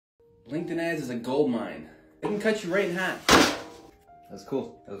LinkedIn ads is a gold mine. It can cut you right in half. That was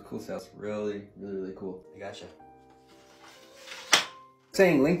cool. That was cool sales. Really cool. I gotcha.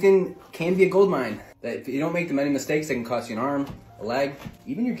 Saying LinkedIn can be a gold mine. That if you don't make the many mistakes, that can cost you an arm, a leg,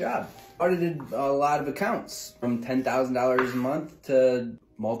 even your job. Audited a lot of accounts from $10,000 a month to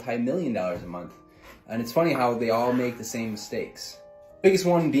multi-million dollars a month. And it's funny how they all make the same mistakes. Biggest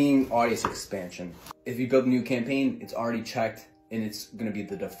one being audience expansion. If you build a new campaign, it's already checked and it's gonna be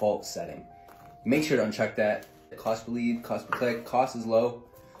the default setting. Make sure to uncheck that. Cost per lead, cost per click, cost is low.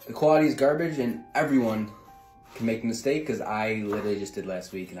 The quality is garbage and everyone can make a mistake because I literally just did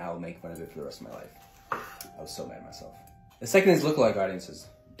last week and I will make fun of it for the rest of my life. I was so mad at myself. The second is lookalike audiences.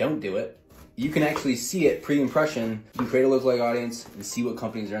 Don't do it. You can actually see it pre-impression. You can create a lookalike audience and see what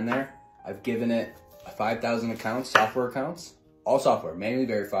companies are in there. I've given it 5,000 accounts, software accounts, all software, manually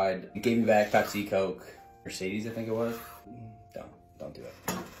verified. It gave me back Pepsi, Coke, Mercedes, I think it was. Don't do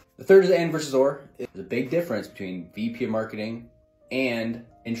it. The third is and versus or. There's a big difference between VP of marketing and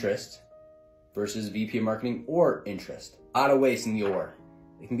interest versus VP of marketing or interest. A lot of waste in the or.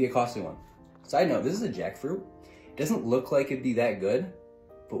 It can be a costly one. Side note, this is a jackfruit. It doesn't look like it'd be that good,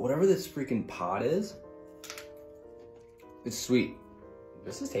 but whatever this freaking pod is, it's sweet.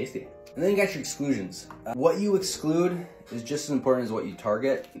 This is tasty. And then you got your exclusions. What you exclude is just as important as what you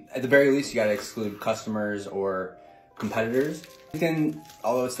target. At the very least, you gotta exclude customers or competitors.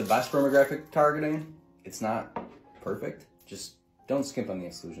 Although it's the best firmographic targeting, it's not perfect. Just don't skimp on the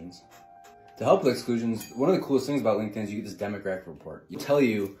exclusions. To help with exclusions, one of the coolest things about LinkedIn is you get this demographic report. It tell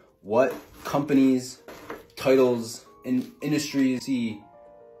you what companies, titles, and industries see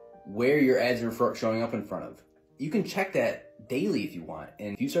where your ads are showing up in front of. You can check that daily if you want.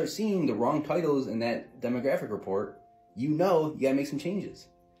 And if you start seeing the wrong titles in that demographic report, you know you gotta make some changes.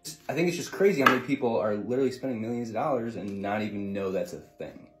 I think it's just crazy how many people are literally spending millions of dollars and not even know that's a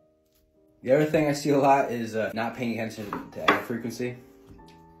thing. The other thing I see a lot is not paying attention to ad frequency.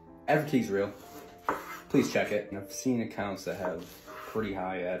 Ad fatigue is real. Please check it. I've seen accounts that have pretty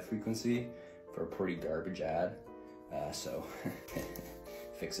high ad frequency for a pretty garbage ad. So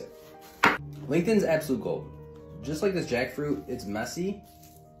fix it. LinkedIn's absolute gold. Just like this jackfruit, it's messy,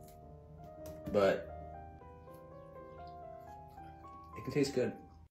 but it can taste good.